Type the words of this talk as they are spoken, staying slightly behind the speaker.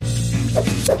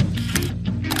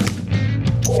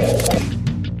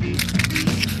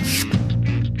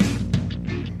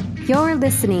You're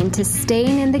listening to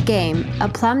Staying in the Game, a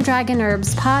Plum Dragon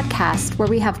Herbs podcast where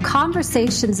we have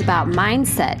conversations about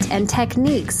mindset and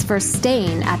techniques for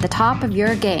staying at the top of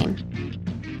your game.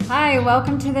 Hi,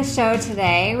 welcome to the show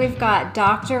today. We've got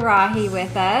Dr. Rahi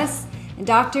with us. And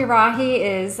Dr. Rahi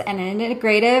is an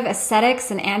integrative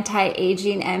aesthetics and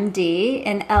anti-aging MD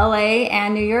in LA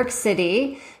and New York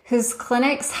City, whose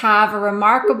clinics have a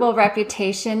remarkable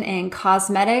reputation in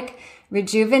cosmetic,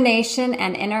 rejuvenation,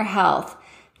 and inner health.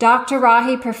 Dr.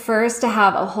 Rahi prefers to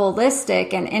have a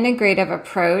holistic and integrative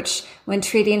approach when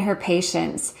treating her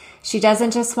patients. She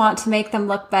doesn't just want to make them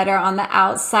look better on the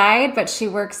outside, but she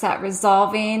works at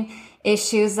resolving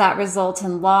issues that result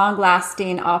in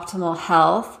long-lasting optimal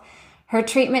health. Her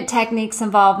treatment techniques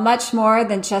involve much more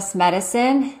than just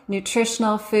medicine,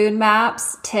 nutritional food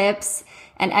maps, tips,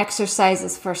 and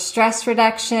exercises for stress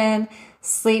reduction,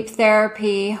 sleep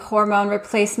therapy, hormone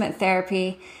replacement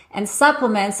therapy, and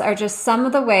supplements are just some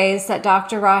of the ways that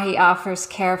Dr. Rahi offers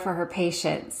care for her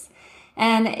patients.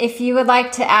 And if you would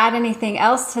like to add anything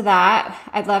else to that,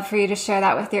 I'd love for you to share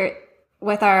that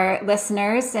with our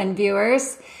listeners and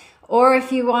viewers. Or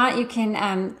if you want, you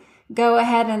can go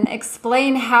ahead and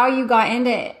explain how you got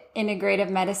into integrative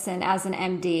medicine as an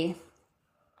MD.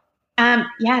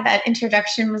 Yeah, that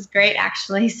introduction was great,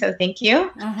 actually. So thank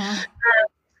you.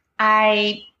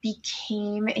 I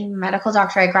became a medical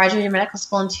doctor. I graduated medical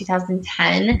school in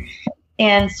 2010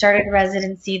 and started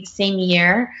residency the same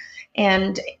year.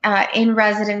 And in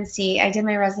residency, I did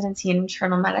my residency in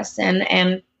internal medicine.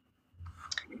 And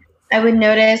I would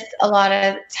notice a lot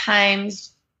of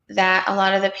times that a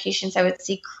lot of the patients I would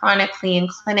see chronically in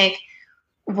clinic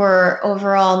were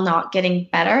overall not getting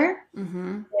better.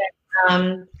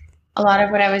 A lot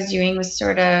of what I was doing was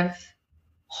sort of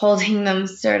holding them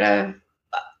sort of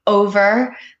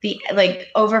over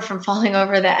from falling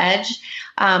over the edge.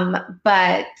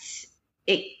 But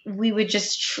we would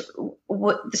just,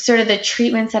 sort of the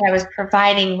treatments that I was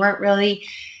providing weren't really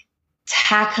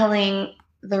tackling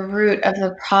the root of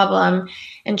the problem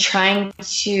and trying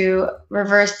to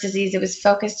reverse disease. It was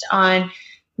focused on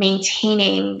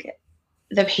maintaining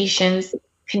the patient's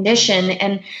condition.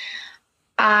 And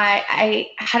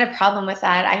I had a problem with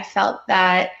that. I felt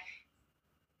that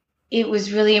it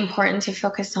was really important to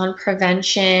focus on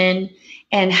prevention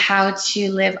and how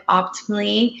to live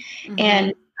optimally.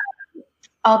 And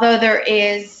although there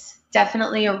is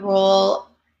definitely a role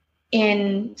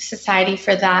in society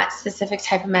for that specific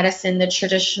type of medicine, the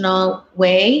traditional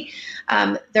way,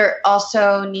 there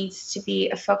also needs to be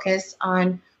a focus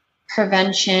on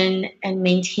prevention and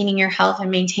maintaining your health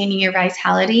and maintaining your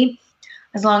vitality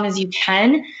as long as you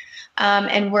can,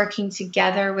 and working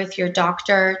together with your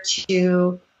doctor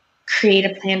to create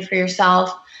a plan for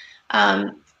yourself.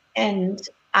 And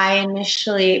I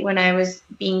initially, when I was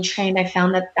being trained, I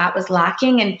found that was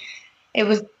lacking, and it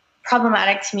was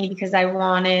problematic to me because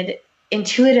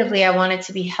intuitively I wanted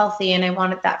to be healthy, and I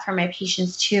wanted that for my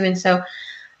patients too. And so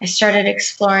I started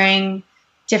exploring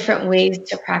different ways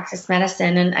to practice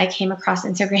medicine, and I came across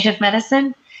integrative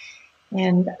medicine.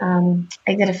 And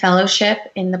I did a fellowship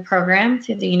in the program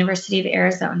through the University of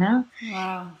Arizona.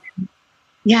 Wow.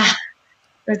 Yeah,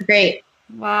 it was great.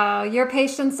 Wow. Your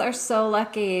patients are so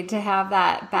lucky to have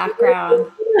that background.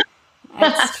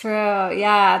 That's true.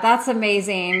 Yeah, that's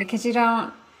amazing because you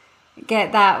don't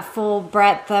get that full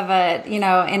breadth of a,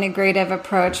 integrative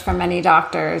approach from many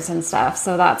doctors and stuff.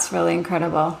 So that's really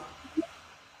incredible.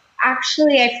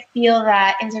 Actually, I feel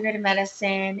that integrative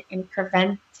medicine and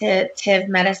preventative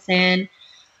medicine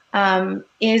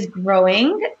is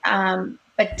growing,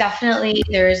 but definitely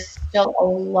there's still a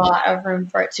lot of room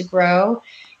for it to grow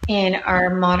in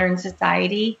our modern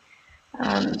society.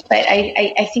 But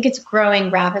I think it's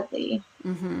growing rapidly.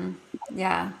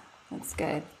 Yeah, that's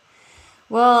good.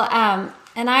 Well,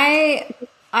 and I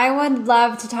would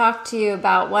love to talk to you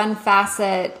about one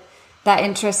facet that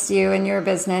interests you in your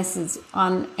business is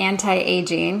on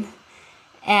anti-aging.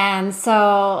 And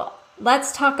so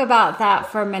let's talk about that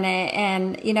for a minute.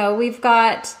 And, we've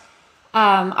got,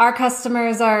 our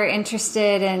customers are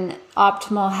interested in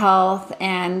optimal health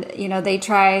and, they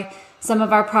try some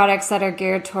of our products that are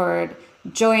geared toward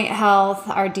joint health.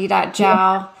 Our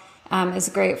D.Gel is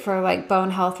great for like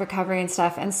bone health recovery and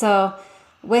stuff. And so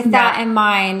with that in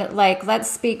mind, let's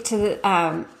speak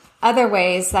to other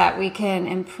ways that we can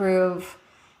improve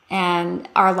and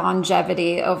our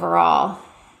longevity overall.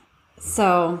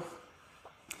 So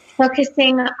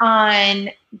focusing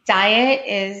on diet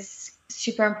is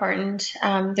super important.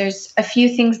 There's a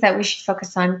few things that we should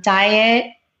focus on: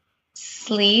 diet,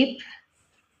 sleep,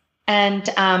 and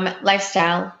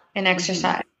lifestyle and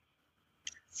exercise.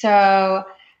 So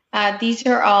these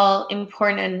are all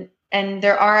important and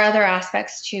there are other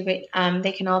aspects too, but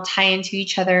they can all tie into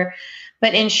each other.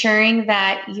 But ensuring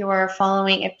that you're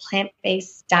following a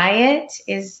plant-based diet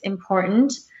is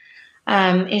important.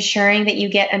 Ensuring that you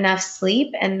get enough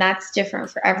sleep, and that's different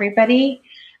for everybody.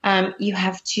 You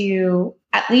have to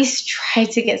at least try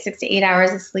to get 6 to 8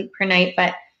 hours of sleep per night,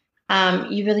 but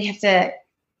you really have to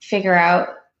figure out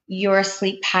your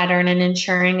sleep pattern, and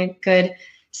ensuring a good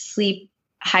sleep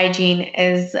hygiene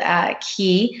is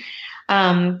key.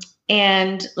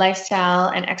 And lifestyle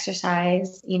and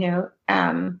exercise,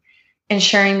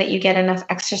 ensuring that you get enough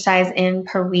exercise in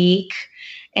per week,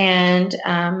 and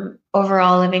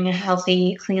overall living a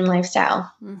healthy, clean lifestyle.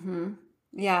 Mm-hmm.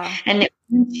 Yeah. And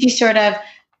you sort of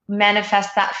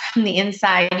manifest that from the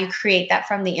inside, you create that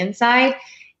from the inside,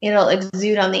 it'll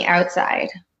exude on the outside.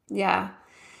 Yeah.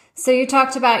 So you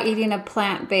talked about eating a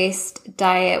plant-based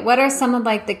diet. What are some of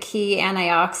like the key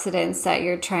antioxidants that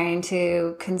you're trying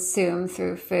to consume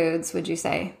through foods, would you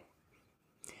say?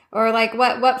 Or like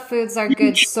what foods are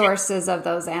good sources of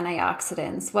those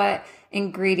antioxidants? What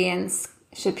ingredients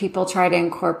should people try to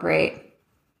incorporate?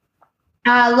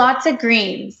 Lots of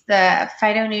greens. The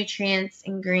phytonutrients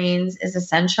in greens is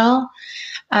essential.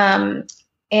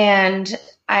 And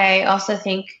I also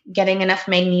think getting enough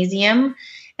magnesium,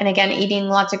 and again, eating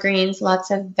lots of greens, lots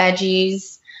of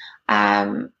veggies,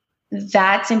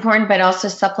 that's important, but also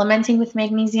supplementing with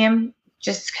magnesium,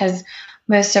 just because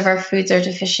most of our foods are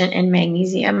deficient in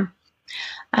magnesium.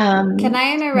 Can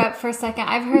I interrupt for a second?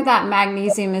 I've heard that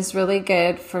magnesium is really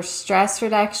good for stress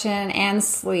reduction and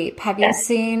sleep. Have you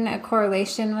seen a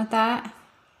correlation with that?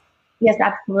 Yes,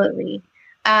 absolutely.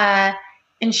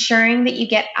 Ensuring that you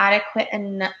get adequate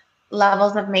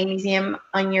levels of magnesium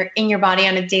in your body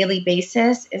on a daily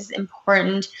basis is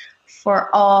important for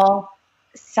all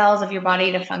cells of your body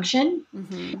to function.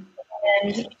 Mm-hmm.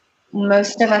 And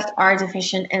most of us are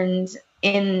deficient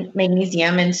in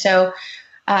magnesium, and so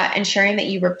ensuring that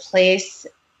you replace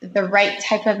the right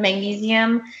type of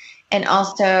magnesium and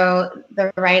also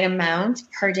the right amount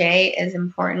per day is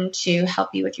important to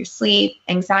help you with your sleep,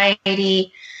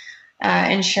 anxiety,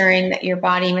 ensuring that your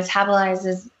body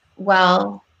metabolizes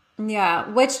well. Yeah.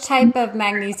 Which type of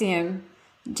magnesium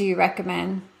do you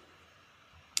recommend?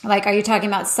 Like, are you talking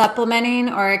about supplementing,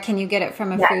 or can you get it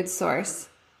from a food source?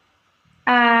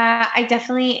 I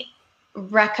definitely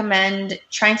recommend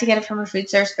trying to get it from a food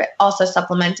source, but also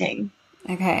supplementing.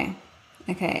 Okay.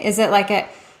 Is it like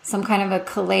some kind of a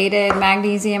chelated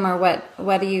magnesium, or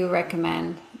what do you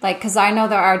recommend? Like, because I know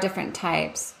there are different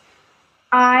types.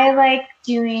 I like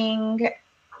doing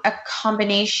a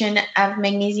combination of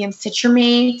magnesium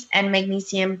citramate and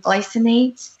magnesium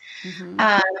glycinate. Mm-hmm.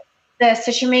 The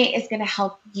citramate is going to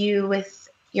help you with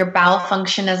your bowel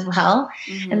function as well.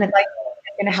 Mm-hmm. And the glycinate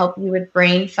is going to help you with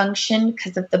brain function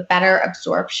because of the better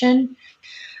absorption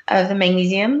of the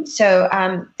magnesium. So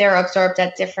they're absorbed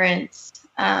at different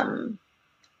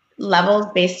levels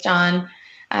based on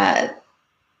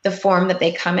the form that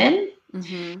they come in.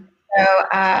 Mm-hmm.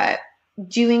 So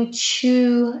doing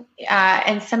two,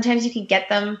 and sometimes you can get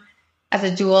them as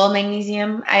a dual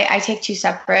magnesium. I take two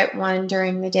separate, one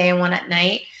during the day and one at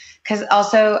night, because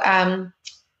also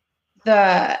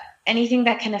anything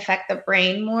that can affect the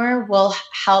brain more will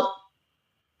help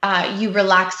you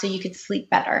relax so you could sleep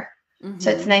better. Mm-hmm. So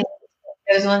it's nice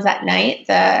to those ones at night,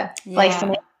 the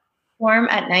glycinate form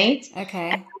at night.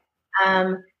 Okay.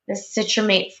 And, the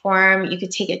citramate form, you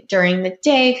could take it during the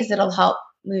day because it'll help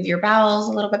move your bowels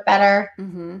a little bit better.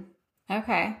 Mm-hmm.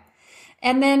 Okay.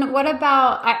 And then what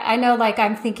about, I know, like,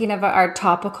 I'm thinking of our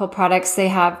topical products. They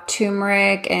have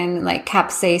turmeric and like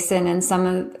capsaicin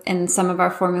in some of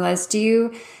our formulas. Do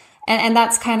you, and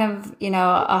that's kind of,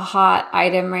 a hot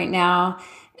item right now.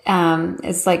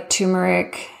 It's like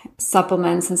turmeric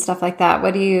supplements and stuff like that.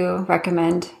 What do you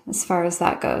recommend as far as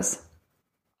that goes?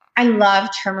 I love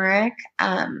turmeric.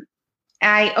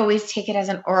 I always take it as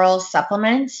an oral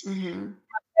supplement. Mm-hmm.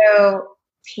 So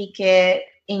take it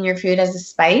in your food as a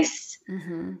spice.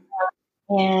 Mm-hmm.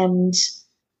 And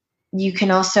you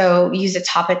can also use it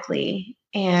topically,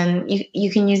 and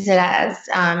you can use it as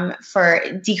for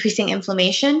decreasing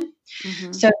inflammation.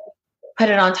 Mm-hmm. So put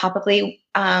it on topically.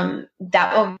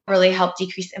 That will really help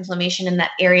decrease inflammation in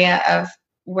that area of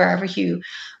wherever you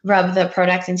rub the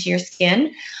product into your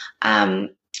skin.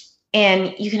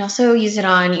 And you can also use it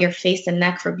on your face and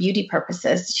neck for beauty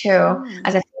purposes too,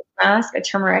 as a face mask, a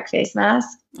turmeric face mask.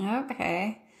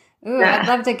 Okay. Ooh, yeah. I'd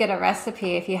love to get a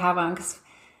recipe if you have one, because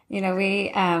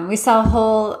we sell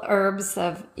whole herbs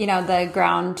of the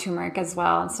ground turmeric as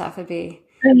well and stuff. Would be.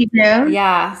 Oh, you do?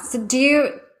 Yeah. So do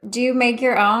you make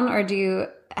your own, or do you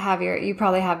have you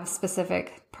probably have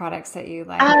specific products that you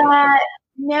like?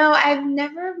 No, I've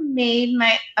never made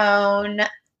my own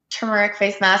turmeric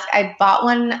face mask. I bought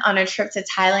one on a trip to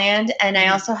Thailand, and I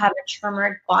also have a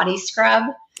turmeric body scrub.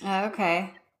 Oh,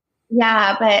 okay.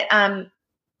 Yeah, but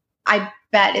I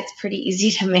bet it's pretty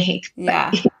easy to make.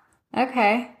 Yeah.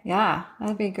 Okay. Yeah.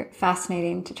 That'd be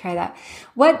fascinating to try that.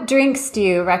 What drinks do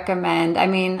you recommend? I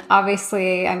mean,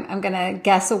 obviously, I'm going to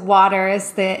guess water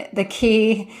is the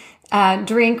key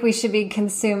drink we should be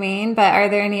consuming, but are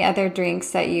there any other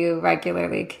drinks that you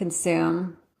regularly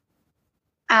consume?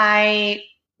 I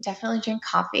definitely drink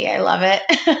coffee. I love it.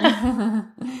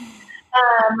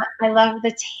 I love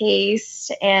the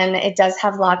taste, and it does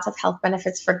have lots of health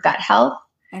benefits for gut health.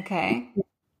 Okay.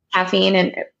 Caffeine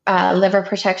and liver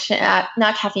protection,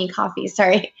 not caffeine, coffee,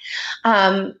 sorry,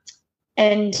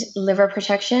 and liver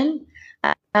protection.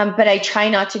 But I try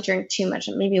not to drink too much,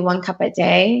 maybe 1 cup a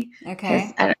day.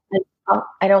 Okay.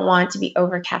 I don't want it to be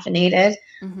over caffeinated.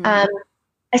 Mm-hmm.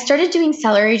 I started doing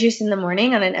celery juice in the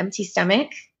morning on an empty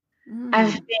stomach.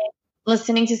 I've been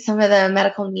listening to some of the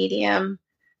medical medium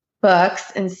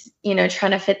books and,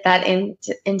 trying to fit that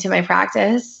into my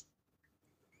practice.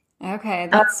 Okay,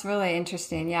 that's really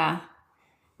interesting. Yeah.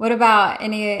 What about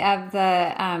any of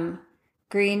the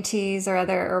green teas or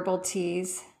other herbal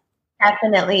teas?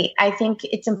 Definitely. I think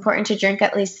it's important to drink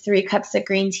at least 3 cups of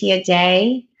green tea a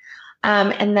day.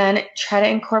 And then try to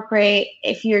incorporate,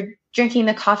 if you're drinking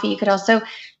the coffee, you could also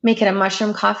make it a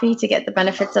mushroom coffee to get the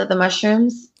benefits of the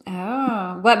mushrooms.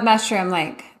 Oh, what mushroom?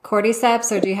 Like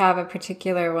cordyceps, or do you have a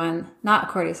particular one? Not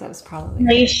cordyceps, probably.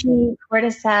 Reishi,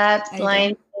 cordyceps,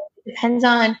 lime. It depends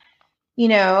on,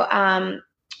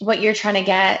 what you're trying to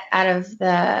get out of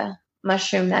the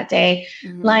mushroom that day.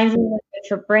 Mm-hmm. Lime is good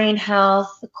for brain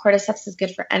health. Cordyceps is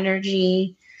good for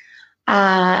energy.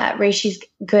 Reishi is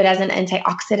good as an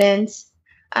antioxidant.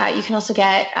 You can also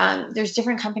get, there's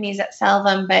different companies that sell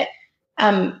them, but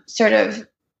sort of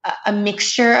a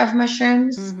mixture of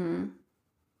mushrooms. Mm-hmm.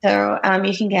 So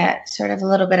you can get sort of a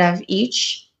little bit of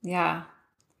each. Yeah.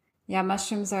 Yeah,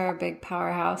 mushrooms are a big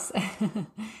powerhouse.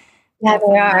 Yeah,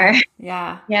 they are.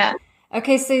 Yeah. Yeah.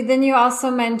 Okay, so then you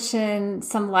also mentioned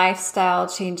some lifestyle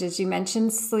changes. You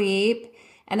mentioned sleep.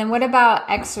 And then what about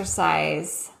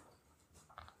exercise?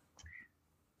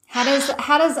 How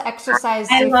does exercise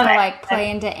play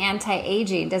into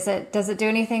anti-aging? Does it do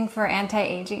anything for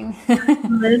anti-aging?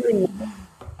 Absolutely.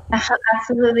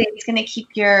 Absolutely. It's going to keep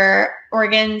your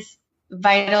organs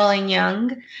vital and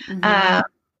young. Mm-hmm.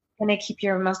 Going to keep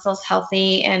your muscles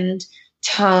healthy and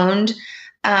toned.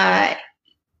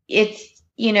 It's,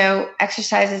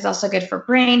 exercise is also good for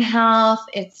brain health.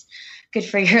 It's good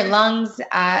for your lungs.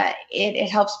 It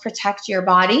helps protect your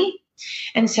body.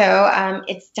 And so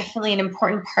it's definitely an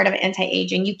important part of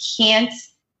anti-aging. You can't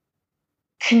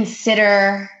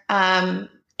consider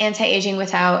anti-aging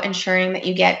without ensuring that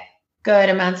you get good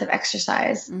amounts of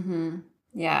exercise. Mm-hmm.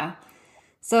 Yeah.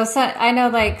 So I know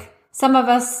like some of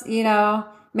us,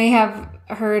 may have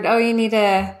heard, oh, you need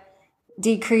to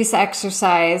decrease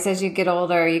exercise as you get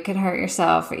older. You can hurt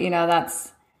yourself.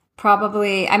 That's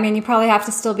probably, you probably have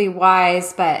to still be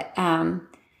wise, but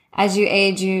as you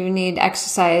age, you need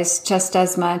exercise just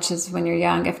as much as when you're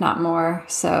young, if not more.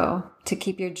 So to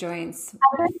keep your joints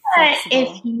flexible.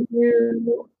 If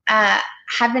you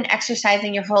have been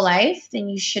exercising your whole life, then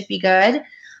you should be good.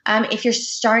 If you're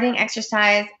starting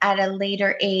exercise at a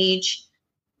later age,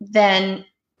 then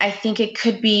I think it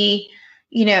could be,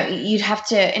 you'd have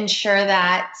to ensure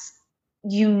that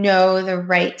the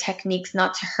right techniques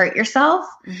not to hurt yourself.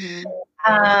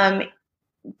 Mm-hmm.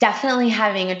 Definitely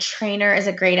having a trainer is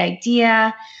a great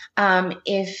idea.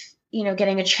 If,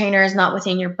 getting a trainer is not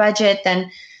within your budget,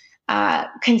 then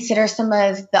consider some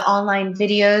of the online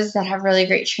videos that have really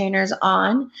great trainers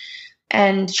on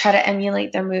and try to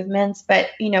emulate their movements.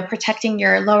 But, protecting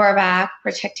your lower back,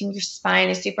 protecting your spine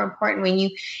is super important when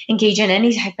you engage in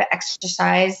any type of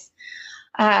exercise.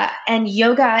 And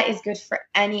yoga is good for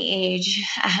any age,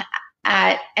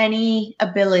 at any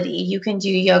ability. You can do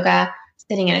yoga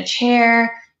sitting in a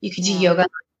chair. You could do yoga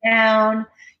down.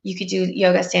 You could do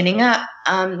yoga standing up.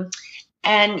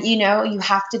 And, you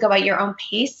have to go at your own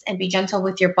pace and be gentle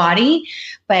with your body.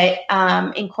 But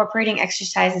incorporating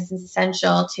exercise is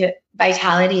essential to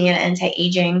vitality and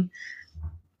anti-aging.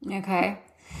 Okay.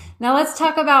 Now let's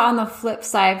talk about on the flip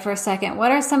side for a second.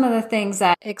 What are some of the things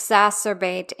that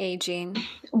exacerbate aging?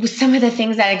 Some of the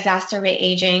things that exacerbate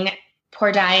aging: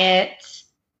 poor diet,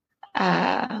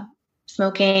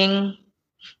 smoking,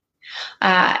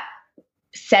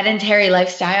 sedentary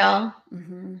lifestyle.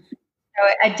 Mm-hmm.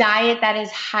 So a diet that is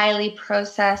highly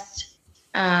processed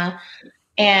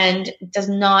and does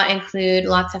not include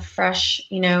lots of fresh,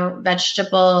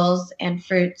 vegetables and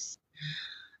fruits.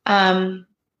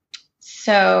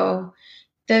 So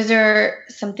those are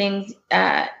some things,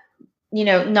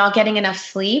 not getting enough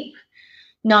sleep,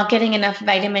 not getting enough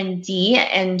vitamin D.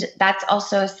 And that's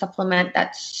also a supplement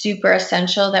that's super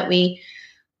essential that we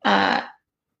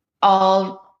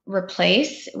all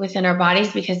replace within our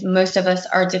bodies because most of us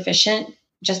are deficient,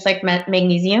 just like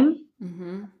magnesium.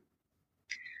 Mm-hmm.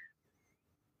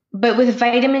 But with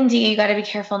vitamin D, you got to be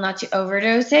careful not to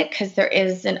overdose it because there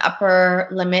is an upper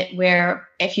limit where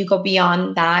if you go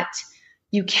beyond that,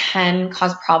 you can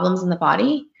cause problems in the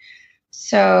body.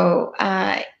 So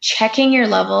checking your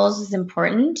levels is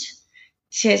important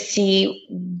to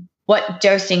see what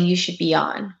dosing you should be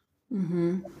on.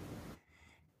 Mm-hmm.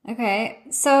 Okay.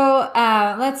 So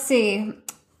let's see.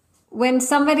 When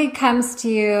somebody comes to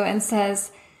you and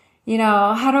says,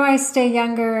 how do I stay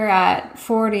younger at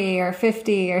 40 or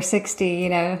 50 or 60?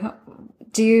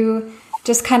 Do you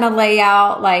just kind of lay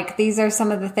out like, these are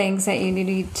some of the things that you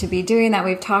need to be doing that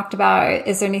we've talked about?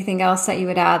 Is there anything else that you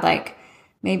would add? Like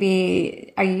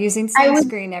maybe, are you using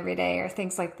sunscreen every day or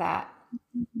things like that?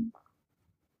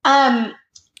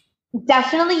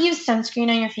 Definitely use sunscreen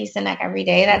on your face and neck every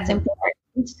day. That's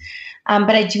important.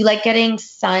 But I do like getting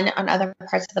sun on other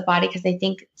parts of the body because I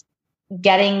think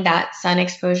getting that sun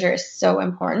exposure is so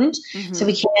important. Mm-hmm. So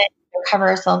we can't cover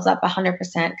ourselves up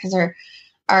 100% because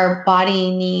our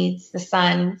body needs the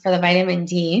sun for the vitamin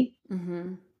D.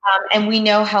 Mm-hmm. And we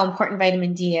know how important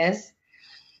vitamin D is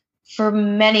for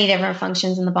many different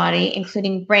functions in the body,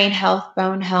 including brain health,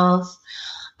 bone health.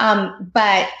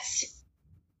 But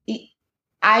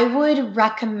I would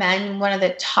recommend, one of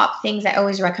the top things I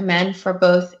always recommend for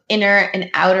both inner and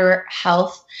outer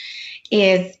health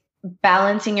is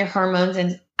balancing your hormones.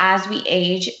 And as we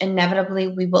age, inevitably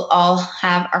we will all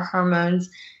have our hormones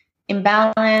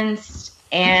imbalanced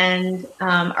and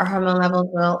our hormone levels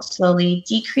will slowly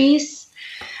decrease.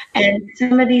 And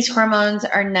some of these hormones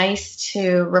are nice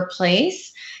to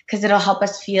replace because it'll help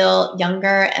us feel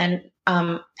younger and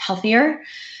healthier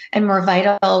and more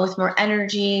vital with more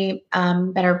energy,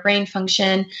 better brain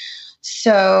function.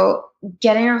 So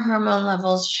getting our hormone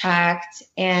levels checked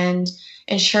and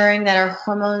ensuring that our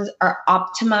hormones are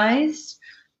optimized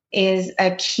is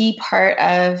a key part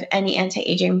of any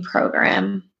anti-aging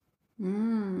program.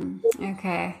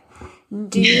 Okay.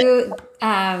 Do you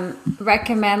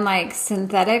recommend like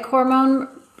synthetic hormone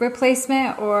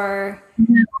replacement or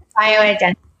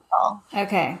bioidentical?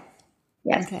 Okay.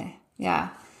 Yes. Okay. Yeah.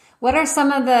 What are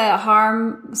some of the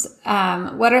harmful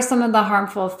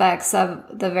effects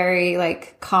of the very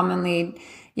like commonly,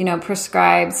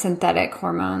 prescribed synthetic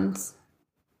hormones?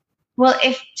 Well,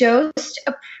 if dosed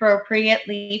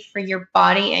appropriately for your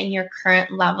body and your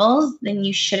current levels, then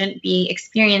you shouldn't be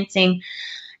experiencing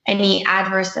any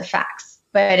adverse effects.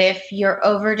 But if you're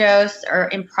overdosed or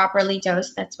improperly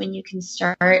dosed, that's when you can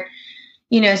start,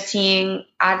 seeing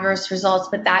adverse results.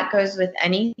 But that goes with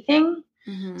anything.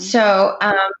 Mm-hmm. So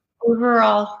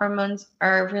overall, hormones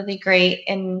are really great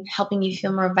in helping you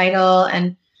feel more vital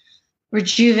and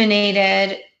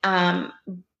rejuvenated.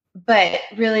 But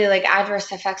really, like,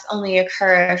 adverse effects only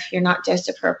occur if you're not dosed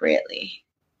appropriately.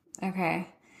 Okay.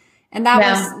 And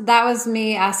that was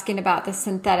me asking about the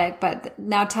synthetic, but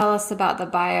now tell us about the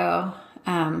bio.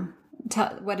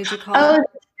 What did you call it?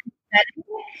 Synthetic?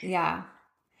 Yeah.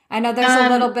 I know there's a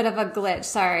little bit of a glitch.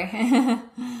 Sorry.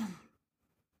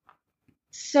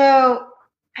 So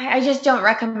I just don't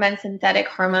recommend synthetic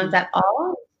hormones at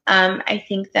all. I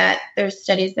think that there's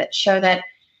studies that show that,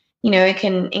 it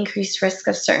can increase risk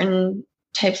of certain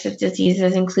types of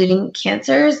diseases, including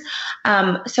cancers.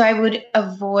 So I would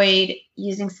avoid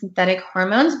using synthetic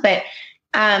hormones. But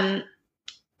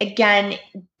again,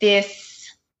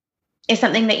 this is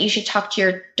something that you should talk to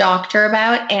your doctor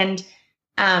about and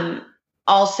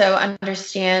also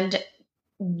understand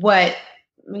what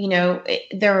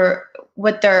they're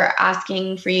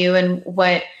asking for you and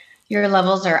what your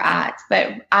levels are at.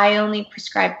 But I only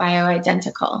prescribe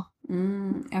bioidentical.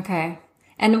 Okay.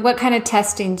 And what kind of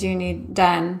testing do you need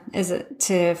done? Is it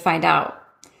to find out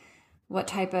what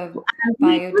type of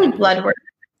blood work?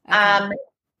 Okay.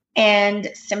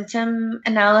 And symptom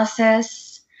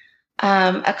analysis,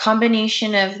 a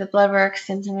combination of the blood work,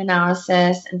 symptom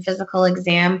analysis, and physical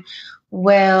exam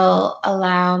will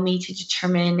allow me to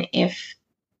determine if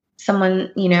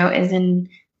someone, is in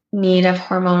need of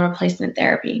hormone replacement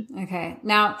therapy. Okay.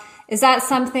 Now, is that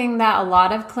something that a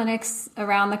lot of clinics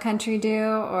around the country do,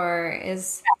 or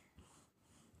is?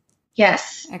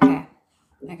 Yes. Okay.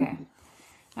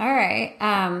 All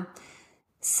right.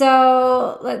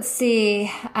 So let's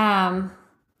see. I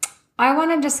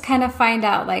want to just kind of find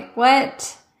out, like,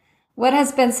 what What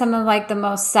has been some of like the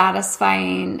most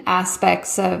satisfying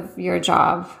aspects of your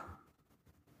job?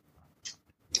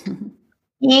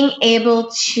 Being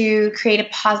able to create a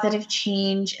positive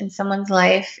change in someone's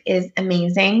life is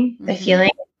amazing. The feeling,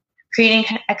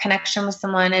 creating a connection with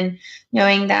someone and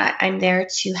knowing that I'm there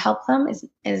to help them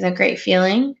is a great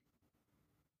feeling.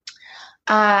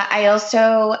 I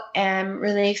also am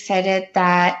really excited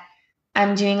that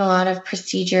I'm doing a lot of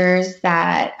procedures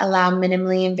that allow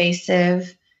minimally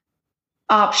invasive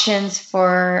options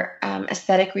for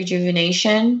aesthetic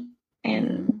rejuvenation,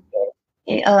 and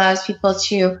it allows people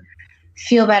to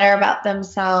feel better about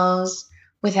themselves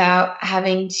without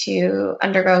having to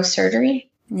undergo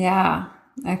surgery. Yeah.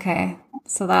 Okay.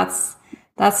 So that's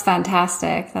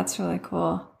fantastic. That's really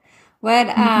cool. What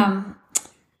are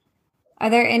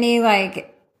there any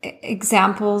like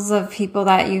examples of people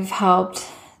that you've helped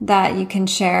that you can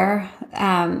share?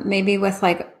 Maybe with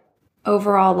like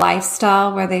overall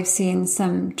lifestyle where they've seen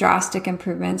some drastic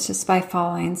improvements just by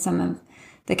following some of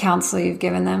the counsel you've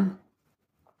given them?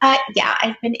 Yeah,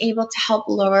 I've been able to help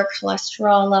lower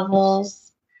cholesterol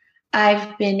levels.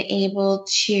 I've been able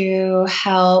to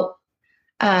help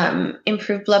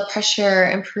improve blood pressure,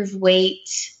 improve weight.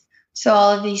 So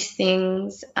all of these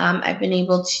things I've been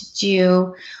able to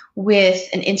do with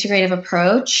an integrative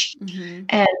approach.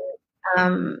 And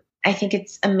I think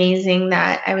it's amazing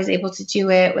that I was able to do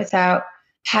it without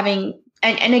having,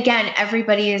 and again,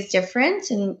 everybody is different,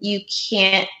 and you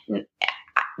can't,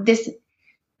 this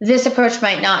approach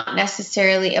might not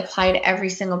necessarily apply to every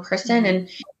single person.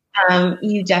 And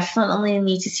you definitely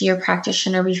need to see your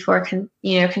practitioner before,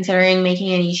 considering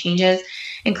making any changes,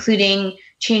 including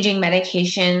changing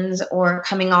medications or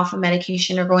coming off of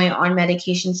medication or going on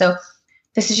medication. So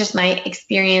this is just my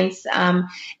experience. And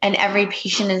every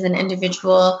patient is an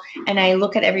individual, and I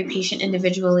look at every patient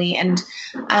individually, and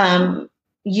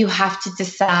you have to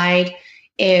decide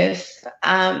if,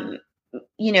 how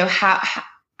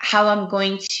I'm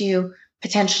going to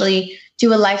potentially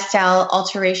do a lifestyle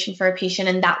alteration for a patient,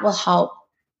 and that will help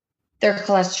their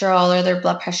cholesterol or their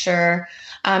blood pressure.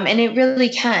 And it really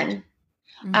can.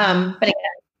 But again,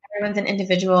 everyone's an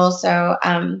individual. So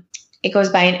it goes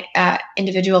by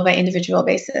individual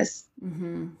basis.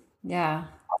 Yeah.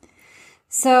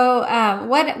 So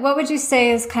what would you say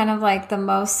is kind of like the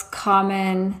most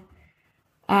common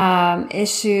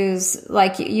issues?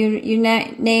 Like you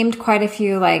named quite a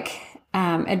few like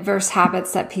adverse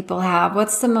habits that people have.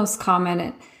 What's the most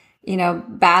common,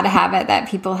 bad habit that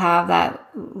people have that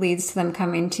leads to them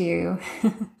coming to you?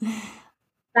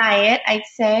 Diet, I'd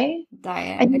say.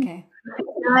 Diet, okay.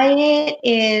 Diet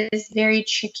is very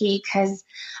tricky because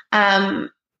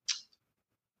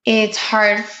it's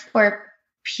hard for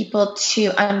people to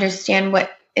understand what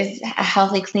is a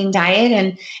healthy, clean diet,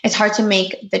 and it's hard to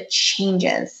make the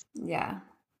changes. Yeah.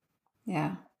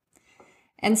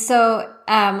 And so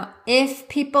if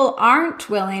people aren't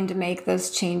willing to make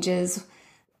those changes,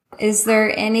 is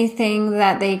there anything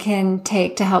that they can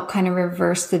take to help kind of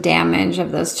reverse the damage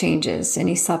of those changes?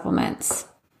 Any supplements?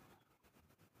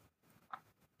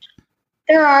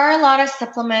 There are a lot of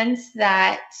supplements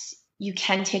that you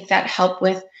can take that help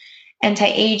with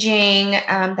anti-aging,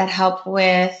 that help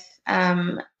with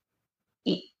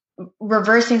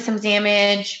reversing some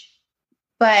damage.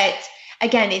 But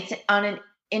again, it's on an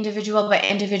individual by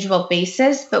individual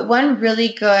basis. But one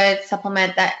really good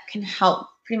supplement that can help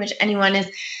pretty much anyone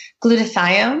is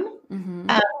glutathione.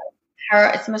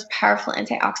 It's the most powerful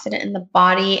antioxidant in the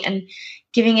body, and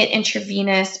giving it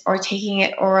intravenous or taking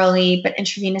it orally, but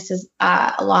intravenous is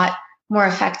a lot more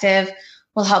effective,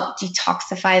 will help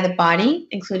detoxify the body,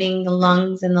 including the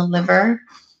lungs and the liver,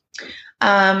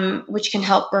 which can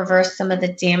help reverse some of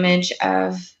the damage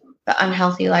of the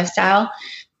unhealthy lifestyle.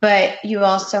 But you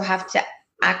also have to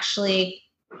actually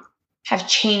have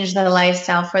changed the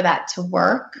lifestyle for that to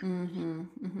work.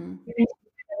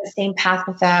 The same path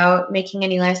without making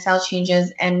any lifestyle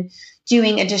changes and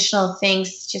doing additional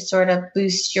things to sort of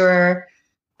boost your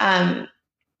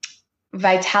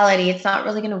vitality, it's not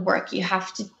really going to work. You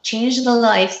have to change the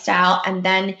lifestyle and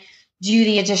then do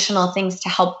the additional things to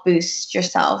help boost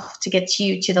yourself to get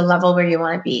you to the level where you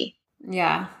want to be.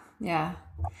 Yeah.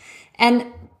 And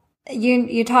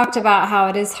you talked about how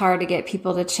it is hard to get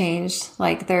people to change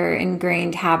like their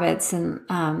ingrained habits and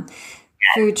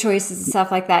food choices and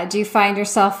stuff like that. Do you find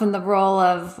yourself in the role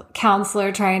of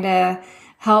counselor trying to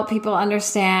help people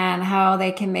understand how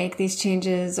they can make these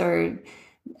changes? Or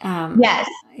yes.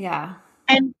 Yeah.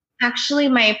 And actually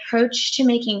my approach to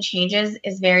making changes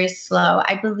is very slow.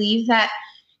 I believe that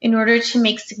in order to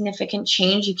make significant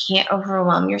change, you can't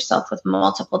overwhelm yourself with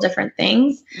multiple different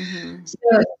things.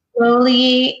 So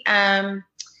slowly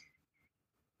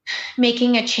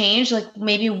making a change, like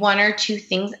maybe one or two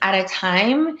things at a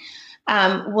time,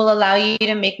 will allow you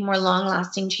to make more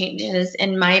long-lasting changes,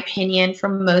 in my opinion, for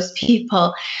most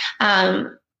people,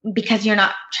 because you're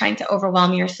not trying to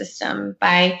overwhelm your system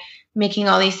by making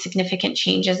all these significant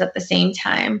changes at the same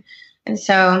time. And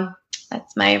so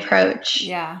that's my approach.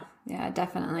 Yeah,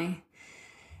 definitely.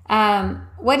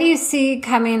 What do you see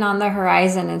coming on the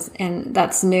horizon and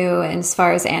that's new as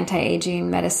far as anti-aging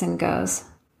medicine goes?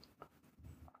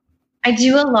 I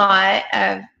do a lot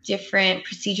of different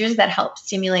procedures that help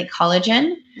stimulate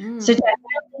collagen. So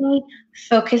definitely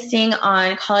focusing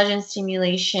on collagen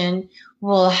stimulation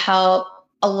will help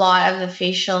a lot of the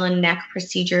facial and neck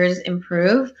procedures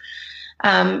improve.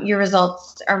 Your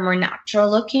results are more natural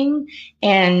looking,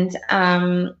 and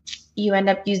you end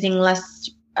up using less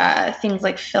things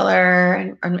like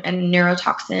filler and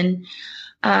neurotoxin.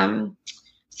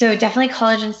 So definitely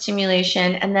collagen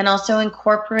stimulation, and then also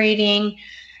incorporating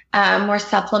more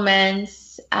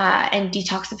supplements and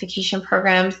detoxification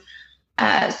programs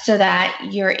so that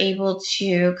you're able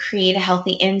to create a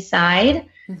healthy inside,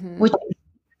 which is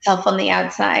itself on the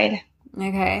outside.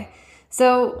 Okay.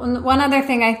 So one other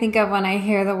thing I think of when I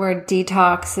hear the word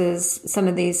detox is some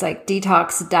of these like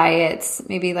detox diets,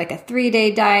 maybe like a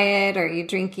 3-day diet, or you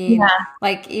drinking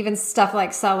like even stuff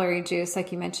like celery juice,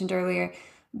 like you mentioned earlier.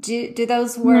 Do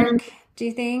those work, do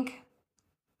you think?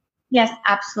 Yes,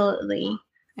 absolutely.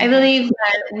 Okay. I believe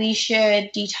that we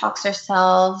should detox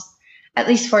ourselves at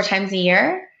least 4 times a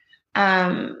year.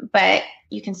 But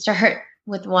you can start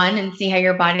with one and see how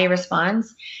your body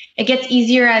responds. It gets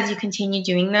easier as you continue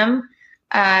doing them.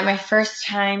 My first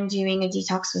time doing a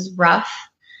detox was rough.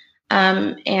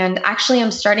 And actually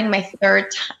I'm starting my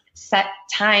third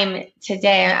time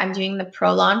today. I'm doing the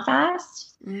Prolon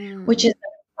fast, which is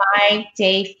a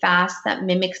 5-day fast that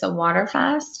mimics a water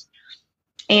fast.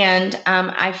 And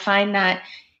I find that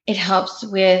it helps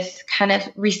with kind of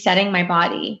resetting my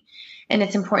body. And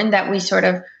it's important that we sort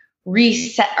of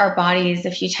reset our bodies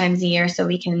a few times a year so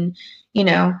we can,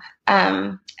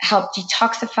 help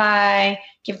detoxify,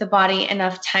 give the body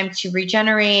enough time to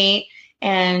regenerate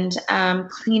and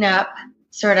clean up,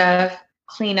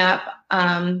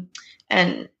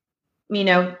 and,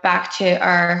 back to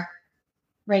our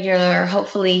regular,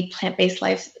 hopefully plant-based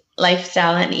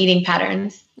lifestyle and eating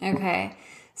patterns. Okay.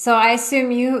 So I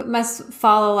assume you must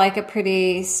follow like a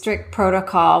pretty strict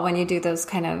protocol when you do those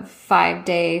kind of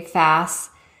 5-day fasts.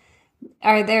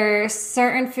 Are there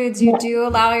certain foods you do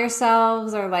allow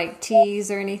yourselves, or like teas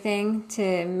or anything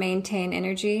to maintain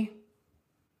energy?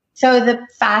 So the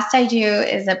fast I do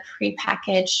is a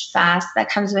prepackaged fast that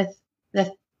comes with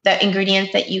the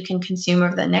ingredients that you can consume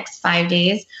over the next 5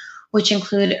 days, which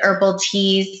include herbal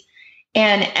teas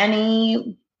and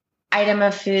any item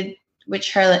of food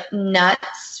which are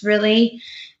nuts, really,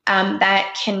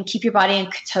 that can keep your body in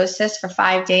ketosis for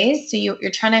 5 days. So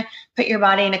you're trying to put your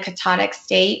body in a ketotic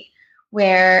state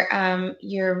where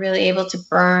you're really able to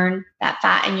burn that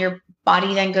fat, and your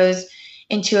body then goes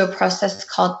into a process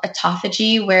called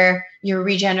autophagy, where you're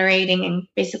regenerating and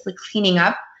basically cleaning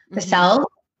up the cells.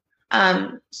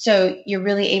 So you're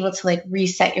really able to like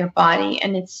reset your body.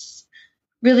 And it's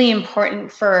really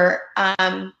important for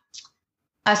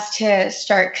us to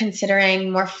start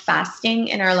considering more fasting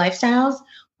in our lifestyles,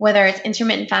 whether it's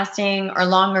intermittent fasting or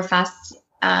longer fasts,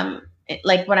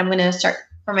 like what I'm going to start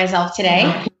for myself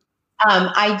today.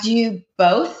 I do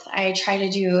both. I try to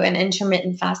do an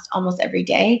intermittent fast almost every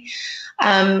day,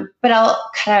 but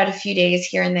I'll cut out a few days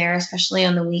here and there, especially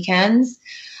on the weekends.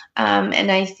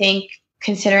 And I think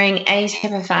considering any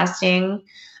type of fasting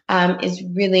is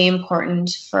really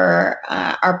important for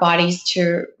our bodies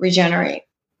to regenerate.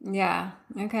 Yeah.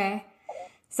 Okay.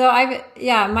 So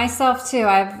myself too,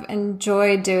 I've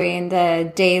enjoyed doing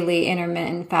the daily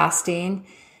intermittent fasting.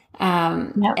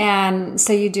 And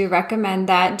so you do recommend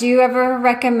that. Do you ever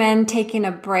recommend taking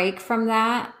a break from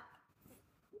that?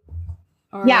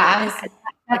 Or definitely.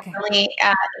 Okay.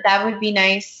 That would be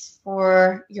nice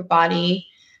for your body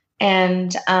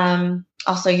and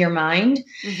also your mind.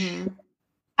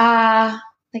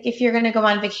 Like if you're going to go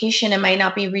on vacation, it might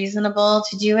not be reasonable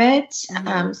to do it. So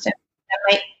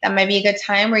that might be a good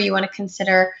time where you want to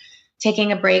consider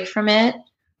taking a break from it.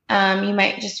 You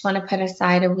might just want to put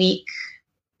aside a week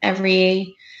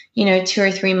every, 2 or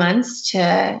 3 months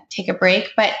to take a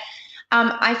break. But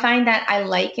I find that I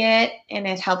like it and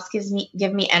it helps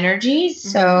give me energy.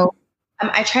 So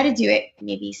I try to do it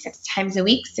maybe 6 times a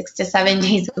week, 6 to 7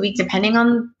 days a week, depending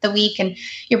on the week, and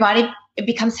your body, it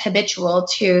becomes habitual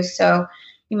too. So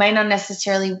you might not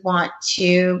necessarily want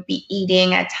to be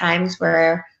eating at times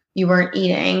where you weren't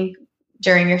eating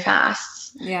during your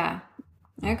fasts. Yeah.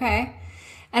 Okay.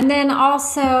 And then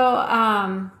also,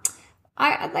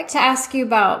 I'd like to ask you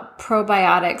about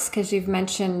probiotics because you've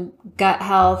mentioned gut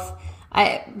health.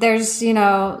 There's,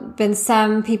 been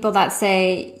some people that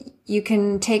say you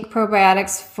can take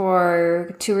probiotics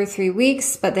for 2 or 3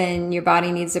 weeks, but then your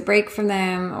body needs a break from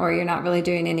them or you're not really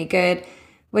doing any good.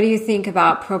 What do you think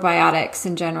about probiotics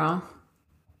in general?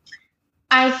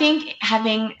 I think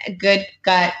having a good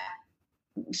gut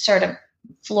sort of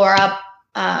flora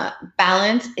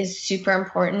balance is super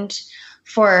important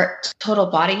for total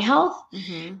body health.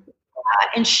 Mm-hmm.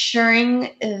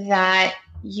 Ensuring that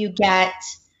you get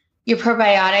your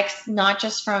probiotics, not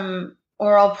just from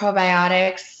oral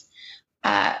probiotics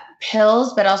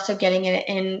pills, but also getting it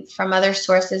in from other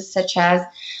sources such as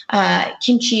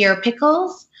kimchi or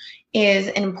pickles is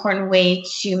an important way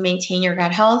to maintain your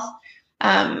gut health.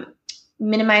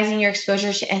 Minimizing your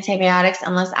exposure to antibiotics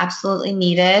unless absolutely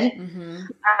needed. Mm-hmm.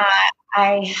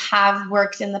 I have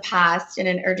worked in the past in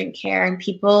an urgent care, and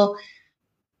people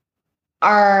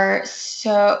want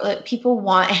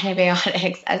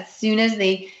antibiotics as soon as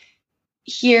they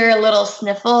hear a little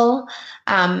sniffle.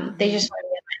 Mm-hmm. They just want to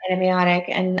get an antibiotic,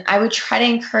 and I would try to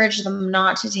encourage them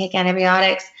not to take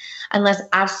antibiotics unless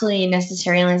absolutely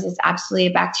necessary, unless it's absolutely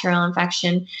a bacterial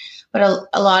infection. But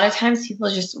a lot of times people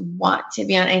just want to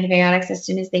be on antibiotics as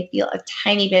soon as they feel a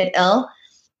tiny bit ill.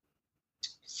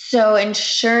 So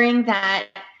ensuring that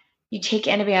you take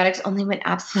antibiotics only when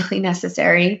absolutely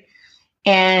necessary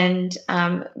and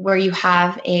where you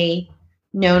have a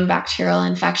known bacterial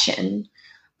infection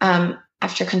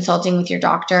after consulting with your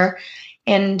doctor.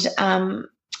 And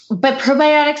but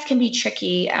probiotics can be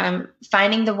tricky.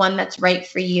 Finding the one that's right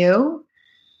for you.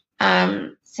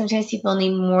 Sometimes people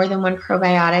need more than one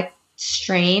probiotic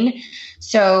strain.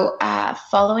 So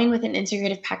following with an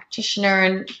integrative practitioner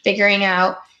and figuring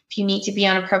out if you need to be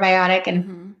on a probiotic and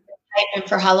mm-hmm. and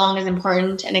for how long is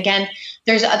important. And again,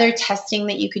 there's other testing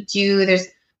that you could do. There's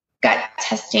gut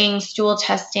testing, stool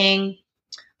testing.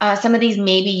 Some of these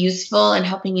may be useful in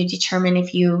helping you determine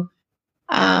if you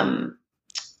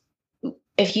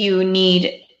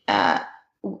need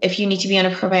to be on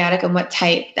a probiotic and what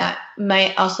type. That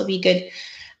might also be good.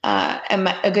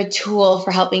 A good tool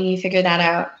for helping you figure that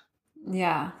out.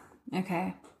 Yeah.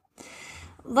 Okay.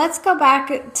 Let's go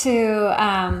back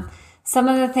to some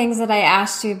of the things that I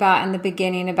asked you about in the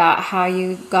beginning about how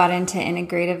you got into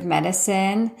integrative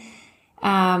medicine.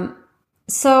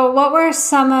 So what were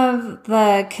some of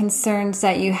the concerns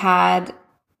that you had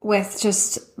with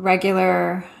just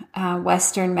regular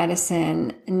Western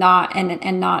medicine, not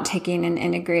taking an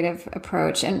integrative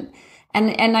approach? And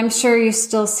I'm sure you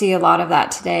still see a lot of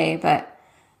that today, but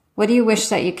what do you wish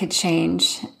that you could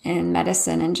change in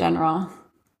medicine in general?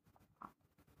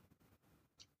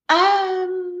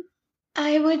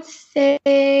 I would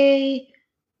say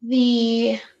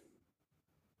there's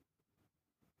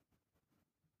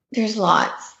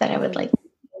lots that I would like to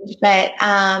change, but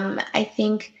I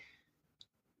think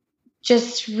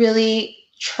just really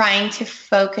trying to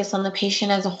focus on the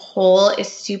patient as a whole is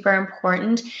super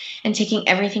important, and taking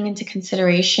everything into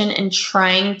consideration and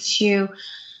trying to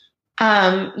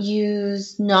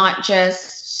use not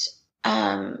just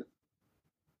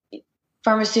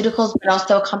pharmaceuticals, but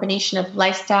also a combination of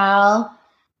lifestyle,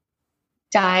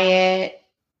 diet,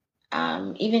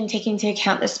 even taking into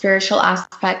account the spiritual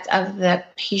aspect of the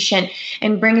patient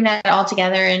and bringing that all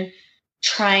together and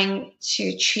trying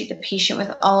to treat the patient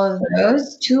with all of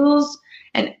those tools.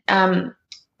 And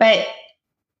but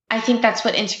I think that's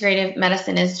what integrative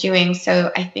medicine is doing.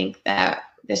 So I think that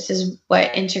this is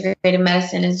what integrative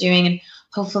medicine is doing, and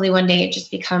hopefully one day it just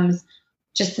becomes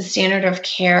just the standard of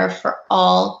care for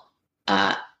all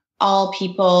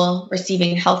people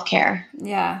receiving healthcare.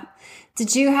 Yeah.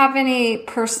 Did you have any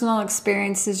personal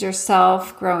experiences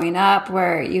yourself growing up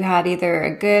where you had either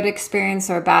a good experience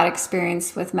or a bad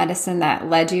experience with medicine that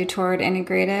led you toward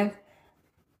integrative?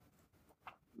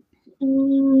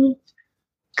 Growing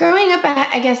up,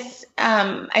 I guess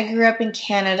I grew up in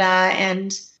Canada,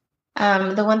 and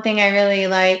the one thing I really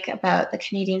like about the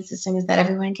Canadian system is that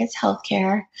everyone gets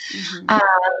healthcare. Mm-hmm.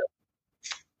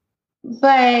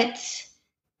 But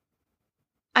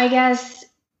I guess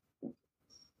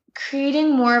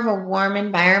creating more of a warm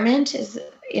environment is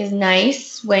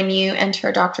nice when you enter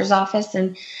a doctor's office.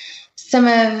 And some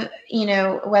of,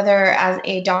 whether as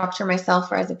a doctor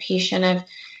myself or as a patient, I've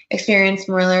experienced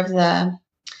more of the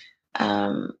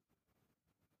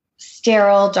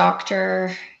sterile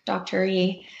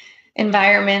doctor-y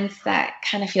environments that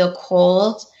kind of feel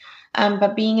cold.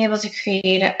 But being able to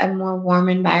create a more warm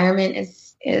environment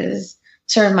is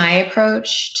sort of my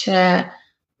approach to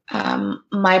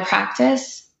my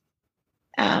practice.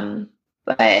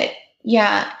 But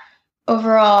yeah,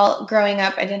 overall, growing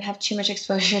up, I didn't have too much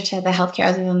exposure to the healthcare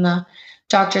other than the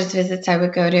doctor's visits I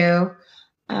would go to.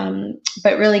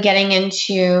 But really getting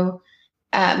into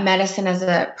medicine as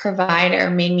a provider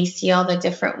made me see all the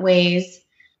different ways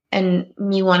and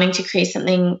me wanting to create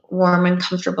something warm and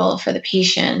comfortable for the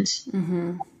patient.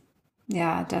 Mm-hmm.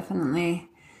 Yeah, definitely.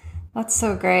 That's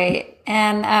so great.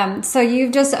 And so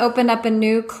you've just opened up a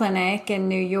new clinic in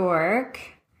New York.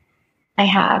 I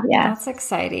have, yeah. That's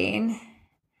exciting.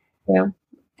 Yeah.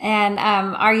 And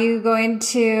are you going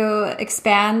to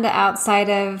expand outside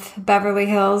of Beverly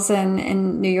Hills and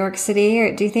in New York City,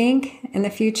 or do you think in the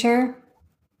future?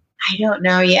 I don't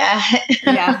know yet.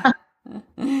 Yeah.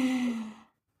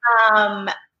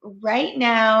 Right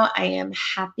now, I am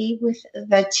happy with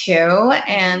the two,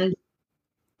 and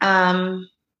I'm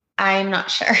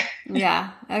not sure.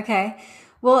 Yeah. Okay.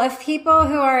 Well, if people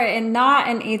who are not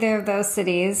in either of those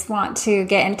cities want to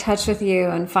get in touch with you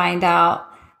and find out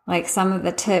like some of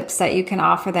the tips that you can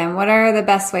offer them, what are the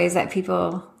best ways that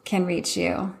people can reach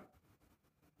you?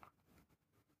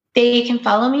 They can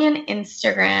follow me on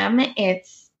Instagram.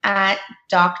 It's at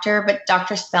Doctor, but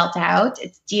Doctor spelled out.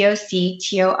 It's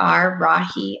DOCTOR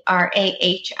Rahi,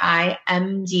 RAHIMD.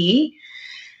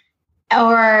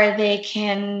 Or they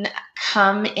can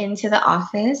come into the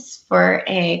office for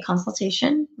a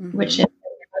consultation, which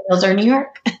is in New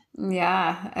York.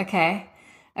 Yeah. Okay.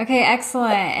 Okay.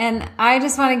 Excellent. And I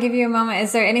just want to give you a moment.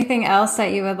 Is there anything else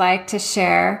that you would like to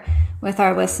share with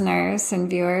our listeners and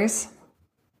viewers?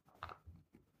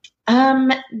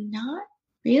 Not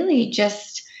really.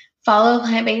 Just follow a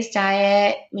plant-based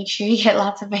diet. Make sure you get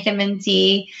lots of vitamin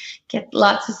D, get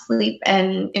lots of sleep,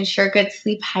 and ensure good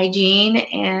sleep hygiene.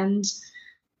 And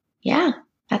yeah,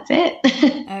 that's it.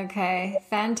 Okay,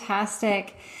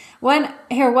 fantastic. One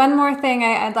more thing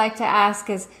I'd like to ask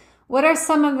is, what are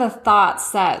some of the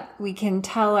thoughts that we can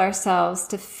tell ourselves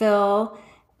to feel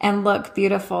and look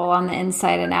beautiful on the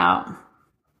inside and out?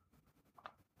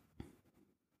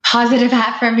 Positive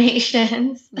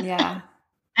affirmations. Yeah.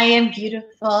 I am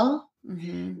beautiful,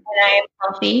 and I am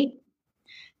healthy,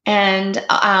 and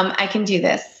I can do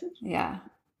this. Yeah.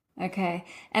 Okay.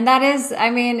 And that is,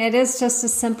 I mean, it is just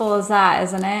as simple as that,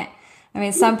 isn't it? I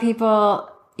mean, some people,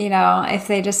 you know, if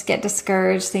they just get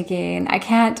discouraged thinking, I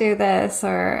can't do this,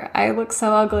 or I look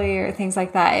so ugly, or things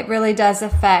like that, it really does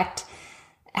affect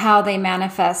how they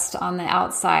manifest on the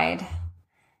outside.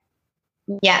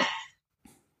 Yes.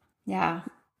 Yeah.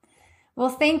 Well,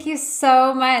 thank you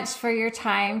so much for your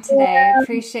time today. I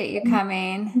appreciate you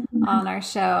coming on our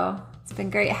show. It's been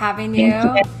great having you.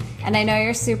 And I know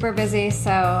you're super busy,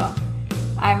 so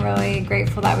I'm really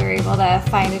grateful that we were able to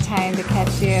find a time to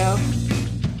catch you.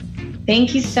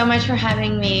 Thank you so much for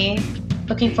having me.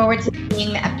 Looking forward to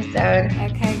seeing the episode.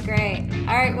 Okay, great.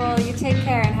 All right, well, you take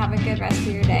care and have a good rest of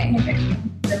your day.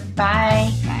 Bye.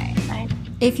 Bye. Bye.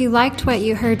 If you liked what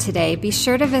you heard today, be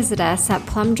sure to visit us at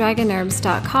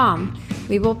plumdragonherbs.com.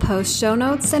 We will post show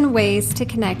notes and ways to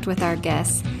connect with our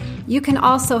guests. You can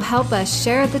also help us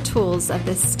share the tools of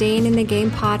the Staying in the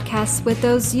Game podcast with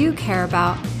those you care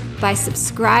about by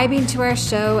subscribing to our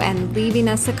show and leaving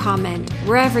us a comment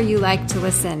wherever you like to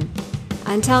listen.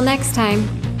 Until next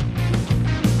time.